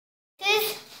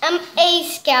am a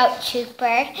scout trooper,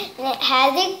 and it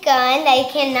has a gun that you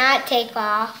cannot take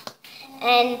off.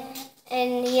 And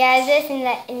he has this,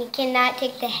 and you cannot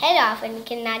take the head off, and you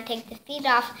cannot take the feet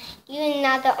off, even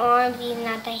not the arms, even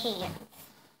not the hands.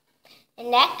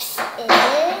 And next is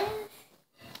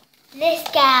this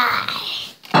guy.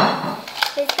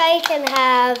 This guy can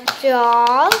have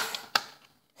jaws,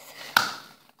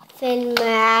 fin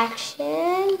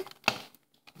action,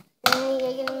 and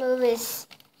you can move his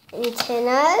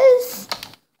antennas,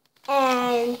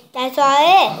 and that's all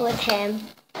it with him.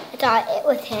 That's all it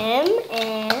with him.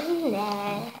 And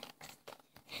next,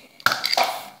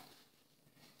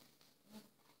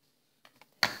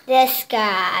 this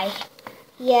guy.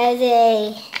 He has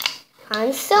a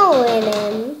Han Solo in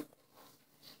him.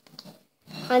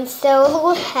 Han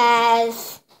Solo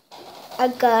has a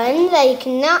gun that you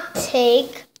cannot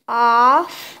take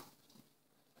off.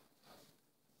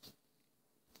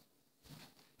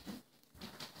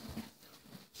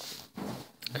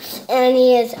 And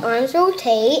his arms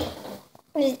rotate.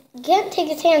 You can't take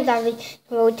his hands off, you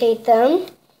can rotate them.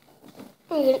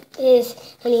 And he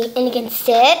can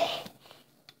sit.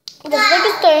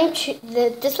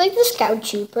 Just like the scout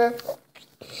trooper.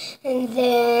 And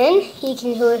then he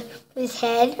can move his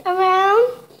head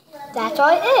around. That's all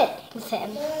it with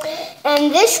him.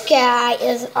 And this guy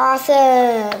is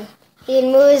awesome. He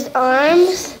can move his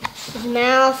arms, his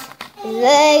mouth, his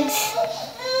legs.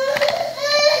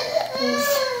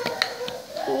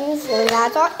 And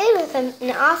that's all it with him.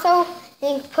 And also, you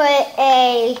can put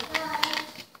a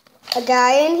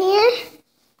guy in here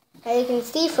that you can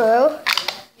see through.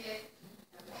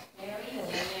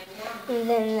 And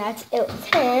then that's it with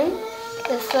him.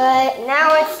 But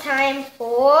now it's time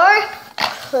for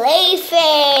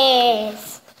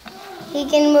Clayface. He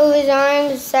can move his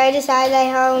arms side to side. I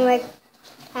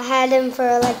had him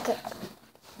for like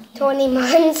 20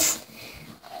 months.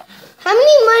 How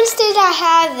many months did I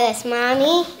have this,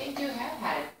 Mommy? I think you have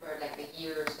had it for like a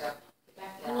year or so.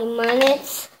 20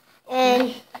 months.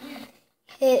 And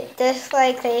just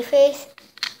like Clayface,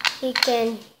 he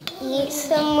can eat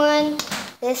someone.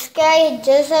 This guy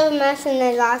does have a mask and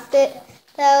I lost it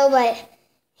though, but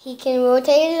he can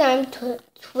rotate his arm,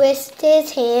 twist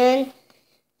his hand,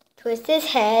 twist his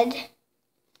head,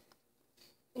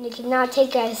 and he cannot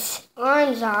take his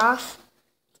arms off,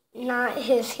 not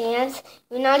his hands,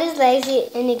 not his legs,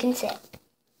 and he can sit.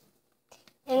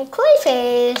 And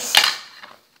Clayface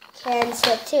can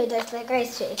sit too, just like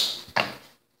Grace.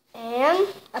 And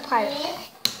a pirate.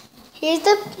 Here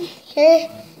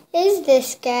is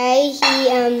this guy.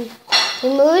 He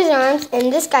moves his arms,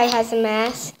 and this guy has a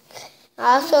mask.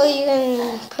 Also, you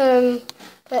can put him.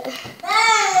 But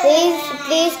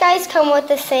these guys come with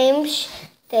the same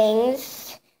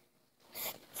things,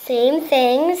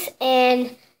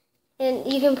 and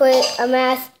you can put a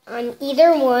mask on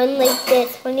either one, like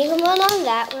this one. You can put on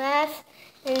that mask.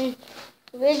 And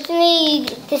originally,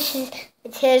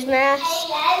 it's his mask.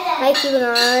 I keep it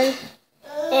on.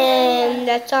 And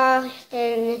that's all.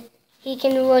 And he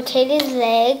can rotate his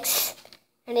legs,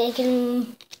 and he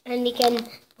can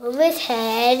move his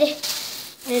head, and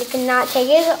he cannot take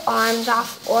his arms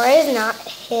off or his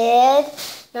head.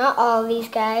 Not all of these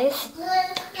guys.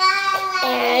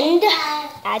 And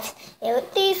that's it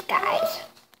with these guys.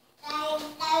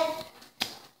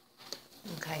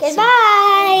 Okay,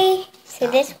 Goodbye. So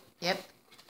this. Yep.